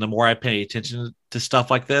get and the more I pay attention to stuff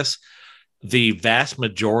like this, the vast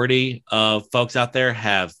majority of folks out there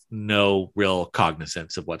have no real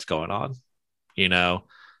cognizance of what's going on. You know,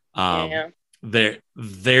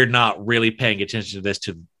 they're not really paying attention to this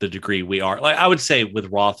to the degree we are. Like I would say with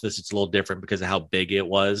Rothfuss, it's a little different because of how big it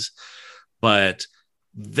was, but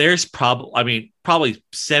there's probably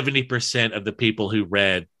 70% of the people who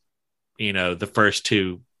read, the first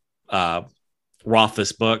two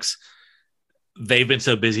Rothfuss books, they've been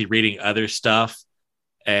so busy reading other stuff,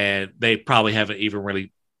 and they probably haven't even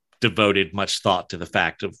really devoted much thought to the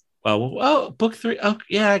fact of, book 3. Oh,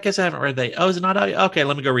 yeah, I guess I haven't read that. Oh, is it not out? Okay,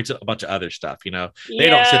 let me go read a bunch of other stuff. They don't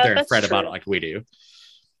sit there and fret about it like we do.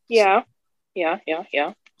 Yeah.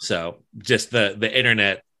 So just the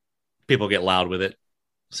internet, people get loud with it.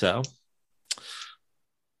 So,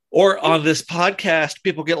 or on this podcast,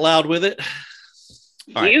 people get loud with it.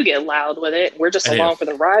 You get loud with it. We're just along for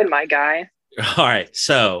the ride, my guy. All right.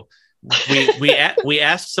 So we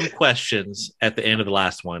asked some questions at the end of the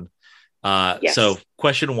last one. Yes. So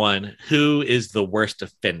question 1, who is the worst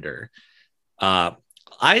offender?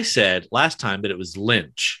 I said last time that it was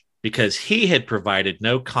Lynch, because he had provided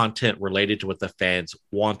no content related to what the fans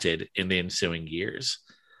wanted in the ensuing years.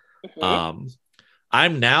 Mm-hmm.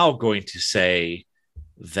 I'm now going to say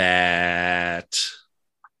that,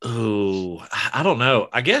 I don't know.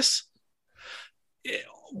 I guess,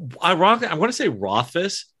 ironically, I'm going to say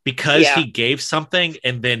Rothfuss, because he gave something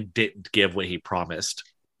and then didn't give what he promised,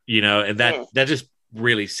 and that just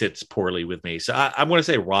really sits poorly with me. So I'm going to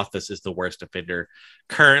say Rothfuss is the worst offender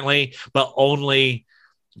currently, but only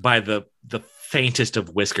by the faintest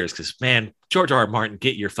of whiskers, because, man, George R. Martin,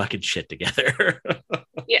 get your fucking shit together.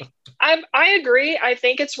 Yeah, I agree. I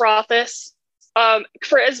think it's Rothfuss.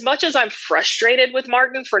 For as much as I'm frustrated with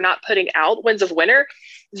Martin for not putting out Winds of Winter,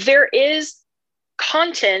 there is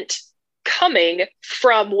content coming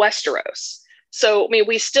from Westeros. So, I mean,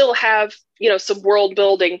 we still have, some world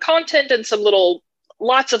building content and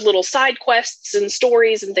lots of little side quests and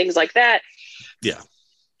stories and things like that. Yeah.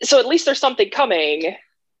 So at least there's something coming.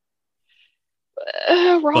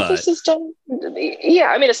 Rothfuss is done. Yeah,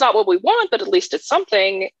 I mean, it's not what we want, but at least it's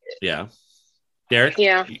something. Yeah. Derek?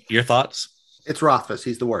 Yeah. Your thoughts? It's Rothfuss.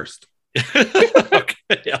 He's the worst.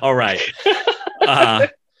 Okay. All right.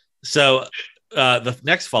 So the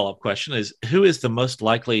next follow-up question is, who is the most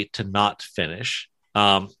likely to not finish?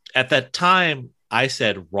 At that time, I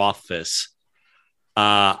said Rothfuss.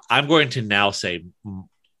 I'm going to now say,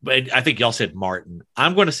 I think y'all said Martin.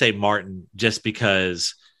 I'm going to say Martin just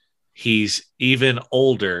because he's even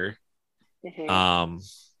older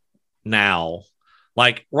now.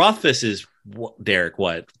 Like, Rothfuss is, Derek,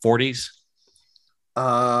 what, 40s?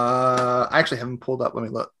 I actually haven't pulled up. Let me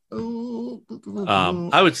look.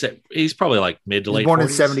 I would say he's probably like mid to late 40s. Born in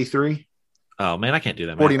 73. Oh, man, I can't do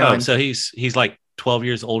that. 49. Oh, so he's like 12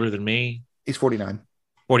 years older than me. He's 49.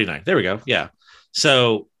 49. There we go. Yeah.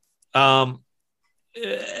 So I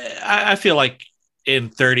feel like in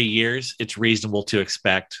 30 years, it's reasonable to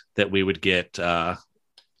expect that we would get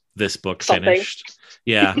this book finished.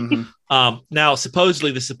 Yeah. Now,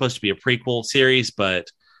 supposedly this is supposed to be a prequel series, but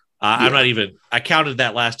I'm not even, I counted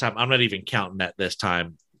that last time. I'm not even counting that this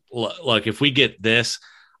time. Look, if we get this,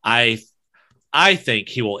 I think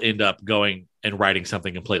he will end up going and writing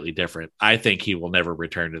something completely different. I think he will never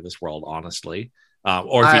return to this world, honestly.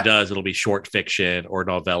 Or if he does, it'll be short fiction or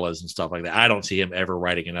novellas and stuff like that. I don't see him ever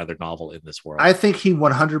writing another novel in this world. I think he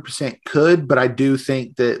 100% could, but I do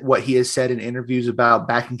think that what he has said in interviews about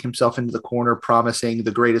backing himself into the corner, promising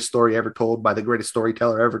the greatest story ever told by the greatest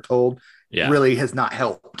storyteller ever told, really has not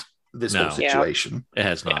helped this whole situation. It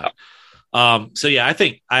has not. So yeah, I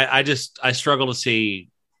think I struggle to see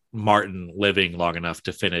Martin living long enough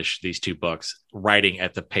to finish these two books, writing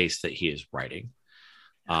at the pace that he is writing.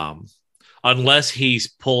 Unless he's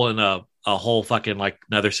pulling a whole fucking like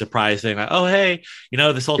another surprise thing, like, oh hey,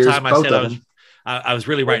 this whole time I said I was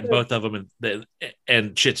really writing both of them,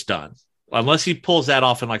 and shit's done. Unless he pulls that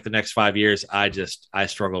off in like the next 5 years, I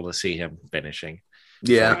struggle to see him finishing.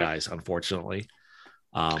 Yeah, guys, unfortunately.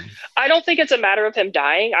 I don't think it's a matter of him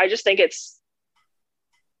dying. I just think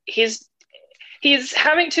he's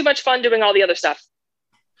having too much fun doing all the other stuff.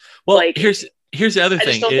 Well, like, here's the other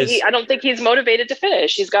thing is, I don't think he's motivated to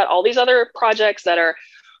finish. He's got all these other projects that are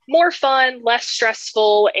more fun, less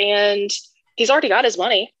stressful, and he's already got his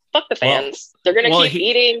money. Fuck the fans. They're going to keep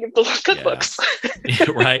eating the cookbooks.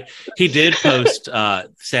 Yeah, right. He did post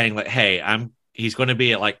saying like, hey, he's going to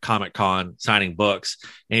be at like Comic-Con signing books.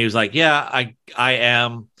 And he was like, yeah, I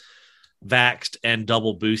am vaxxed and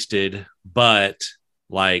double boosted, but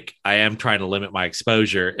like I am trying to limit my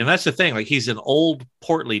exposure. And that's the thing. Like, he's an old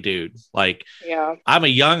portly dude. Like, I'm a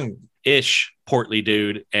young-ish portly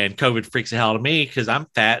dude, and COVID freaks the hell out of me because I'm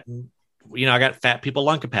fat and, I got fat people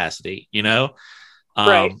lung capacity,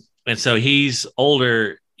 Right. And so he's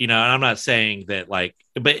older, and I'm not saying that like,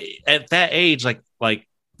 but at that age, like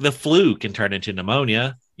the flu can turn into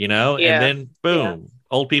pneumonia, and then boom,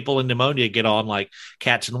 old people and pneumonia get on like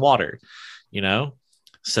cats in water,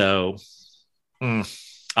 so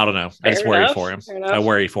I don't know. I just worry for him. I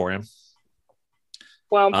worry for him.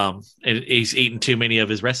 Well, he's eaten too many of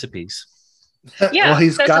his recipes. Yeah, well,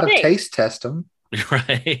 he's got to taste test them.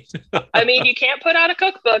 Right. I mean, you can't put out a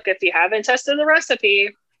cookbook if you haven't tested the recipe.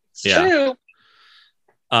 It's true.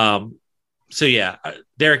 So yeah,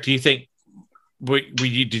 Derek, do you think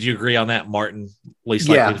did you agree on that? Martin least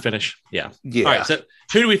likely to finish? Yeah. All right. So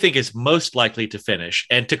who do we think is most likely to finish?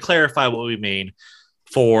 And to clarify what we mean,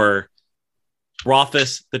 for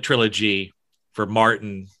Rothfuss, the trilogy; for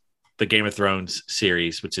Martin, the Game of Thrones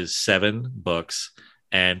series, which is 7 books,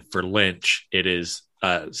 and for Lynch, it is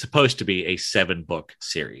supposed to be a 7-book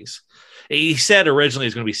series. He said originally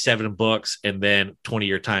it's going to be 7 books and then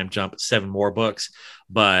 20-year time jump, 7 more books.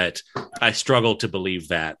 But I struggle to believe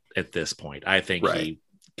that at this point. I think he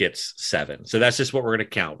gets 7. So that's just what we're going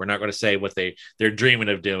to count. We're not going to say what they're dreaming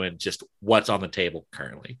of doing, just what's on the table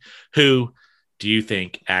currently. Who do you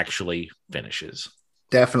think actually finishes?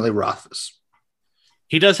 Definitely Rothfuss.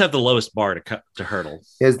 He does have the lowest bar to hurdle.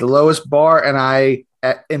 He has the lowest bar, and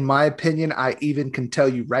in my opinion, I even can tell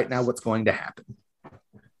you right now what's going to happen.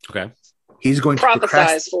 Okay. He's going to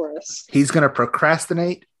prophesize for us. He's going to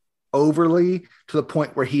procrastinate overly to the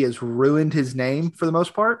point where he has ruined his name for the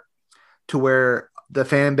most part, to where the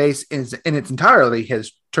fan base is in its entirety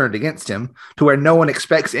has turned against him, to where no one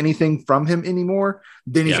expects anything from him anymore.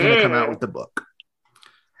 Then he's going to come out with the book.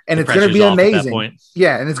 And it's going to be amazing.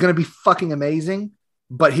 Yeah, and it's going to be fucking amazing,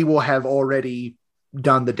 but he will have already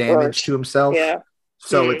done the damage to himself. Yeah.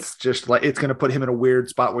 So it's just like, it's going to put him in a weird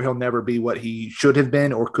spot where he'll never be what he should have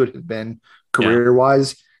been or could have been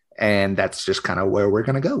career-wise. And that's just kind of where we're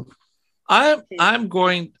going to go. I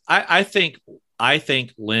think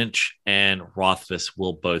Lynch and Rothfuss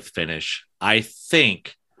will both finish. I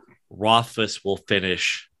think Rothfuss will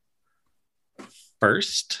finish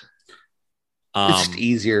first. It's just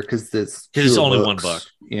easier because it's only books. 1 book.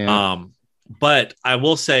 Yeah. But I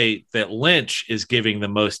will say that Lynch is giving the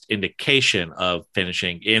most indication of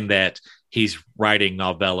finishing, in that he's writing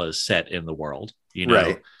novellas set in the world,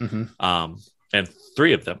 right. Mm-hmm. And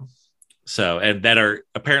 3 of them. So, and that are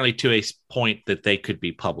apparently to a point that they could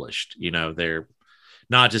be published. They're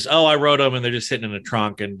not just, I wrote them and they're just sitting in a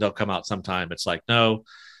trunk and they'll come out sometime. It's like, no,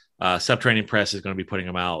 Subterranean Press is going to be putting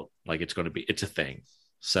them out. Like it's a thing.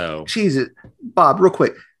 So, Jesus, Bob, real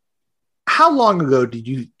quick. How long ago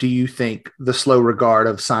do you think The Slow Regard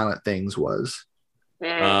of Silent Things was?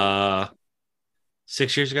 6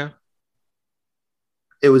 years ago.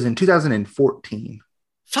 It was in 2014.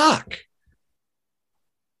 Fuck.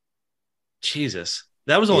 Jesus.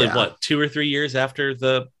 That was only 2 or 3 years after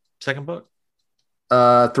the second book?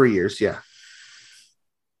 3 years, yeah.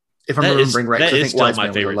 If I'm remembering right. That is still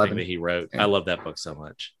my favorite thing that he wrote. Yeah. I love that book so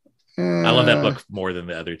much. I love that book more than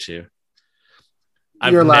the other 2.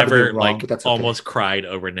 I've never almost cried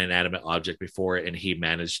over an inanimate object before, and he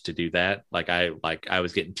managed to do that. I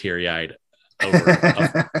was getting teary-eyed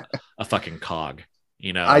over a fucking cog.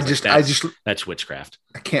 That's witchcraft.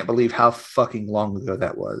 I can't believe how fucking long ago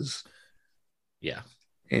that was. Yeah.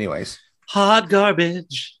 Anyways, hot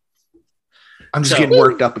garbage. I'm just getting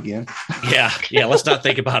worked up again. Yeah. Let's not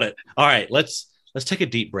think about it. All right, let's take a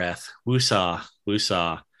deep breath. Woosah.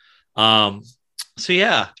 So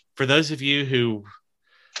yeah, for those of you who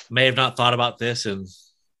may have not thought about this in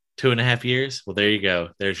 2.5 years, well, there you go.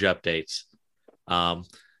 There's your updates.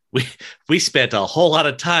 We spent a whole lot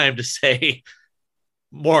of time to say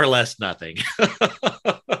more or less nothing.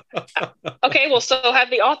 Okay, well, so have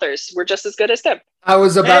the authors. We're just as good as them. I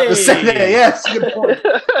was about to say that. Yes, good point.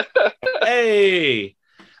 Hey,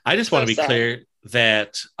 I just want to be clear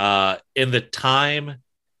that in the time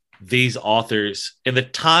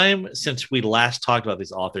since we last talked about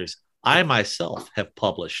these authors, I myself have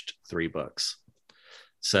published 3 books.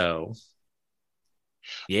 So,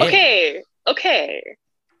 yeah. Okay.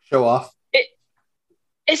 Show off.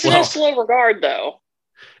 It's no slow regard, though.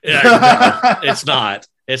 No, it's not.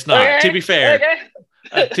 It's not. Okay. To be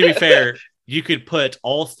fair, you could put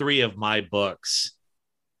all 3 of my books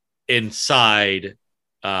inside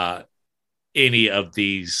any of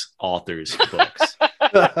these authors' books.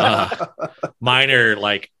 Mine are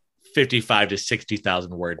like 55 to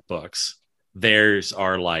 60,000 word books. Theirs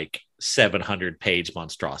are like 700 page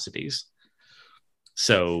monstrosities.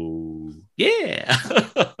 So, yeah.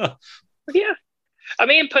 Yeah. I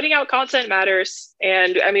mean, putting out content matters.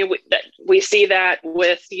 And I mean, we see that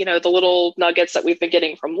with, the little nuggets that we've been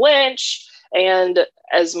getting from Lynch. And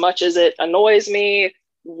as much as it annoys me,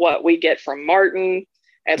 what we get from Martin,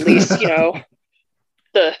 at least, at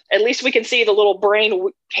least we can see the little brain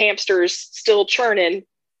hamsters still churning.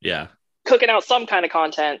 Yeah. Cooking out some kind of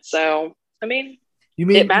content. So, I mean,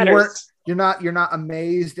 it matters. you're not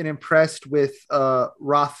amazed and impressed with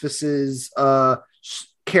Rothfuss's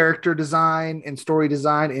character design and story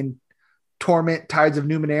design in Torment: Tides of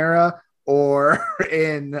Numenera, or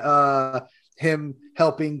in him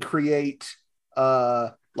helping create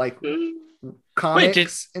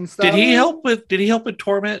comics and stuff. Did he help with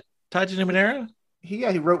Torment: Tides of Numenera? He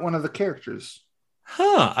wrote one of the characters.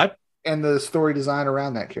 And the story design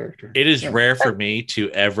around that character. It is rare for me to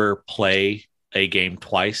ever play a game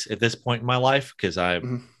twice at this point in my life because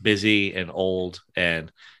I'm busy and old,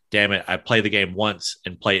 and damn it, I play the game once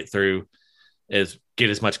and play it through, get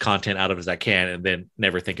as much content out of it as I can, and then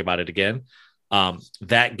never think about it again.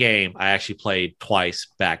 That game I actually played twice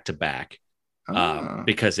back to back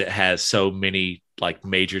because it has so many like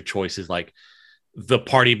major choices, like the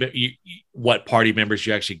party, what party members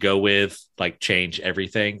you actually go with, like change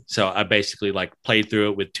everything. So I basically like played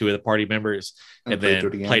through it with 2 of the party members and then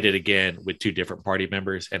played it again with 2 different party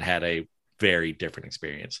members and had a very different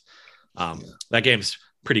experience. That game's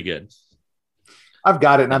pretty good. I've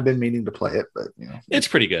got it and I've been meaning to play it, but it's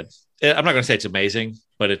pretty good. I'm not going to say it's amazing,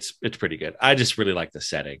 but it's pretty good. I just really like the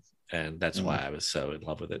setting, and that's why I was so in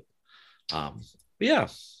love with it. Yeah.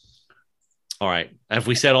 All right. Have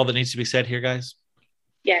we said all that needs to be said here, guys?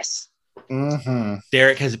 Yes.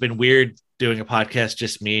 Derek, has it been weird doing a podcast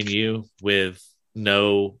just me and you with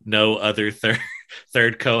no other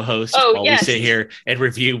third co-host while we sit here and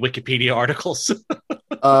review Wikipedia articles?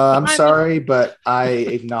 I'm sorry, but I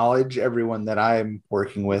acknowledge everyone that I'm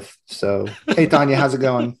working with. So, hey, Tanya, how's it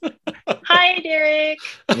going? Hi, Derek.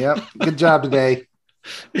 Yep. Good job today.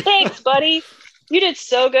 Thanks, buddy. You did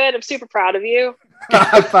so good. I'm super proud of you.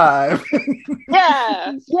 High five.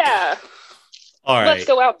 Yeah. All right. Let's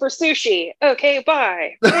go out for sushi. Okay,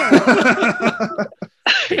 bye.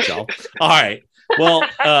 Good job. All right. Well,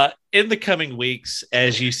 in the coming weeks,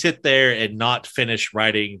 as you sit there and not finish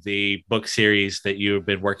writing the book series that you have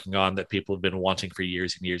been working on that people have been wanting for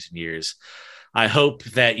years and years and years, I hope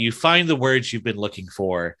that you find the words you've been looking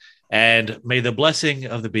for, and may the blessing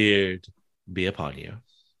of the beard be upon you.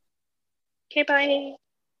 Okay, bye.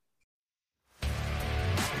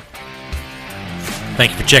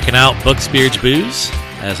 Thank you for checking out Books, Beards, Booze.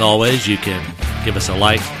 As always, you can give us a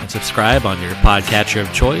like and subscribe on your podcatcher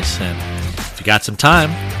of choice. And if you got some time,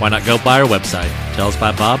 why not go by our website,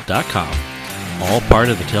 talesbybob.com. All part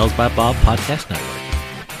of the Tales by Bob podcast network.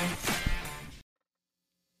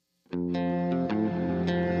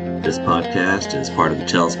 This podcast is part of the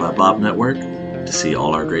Tales by Bob network. To see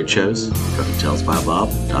all our great shows, go to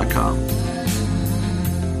talesbybob.com.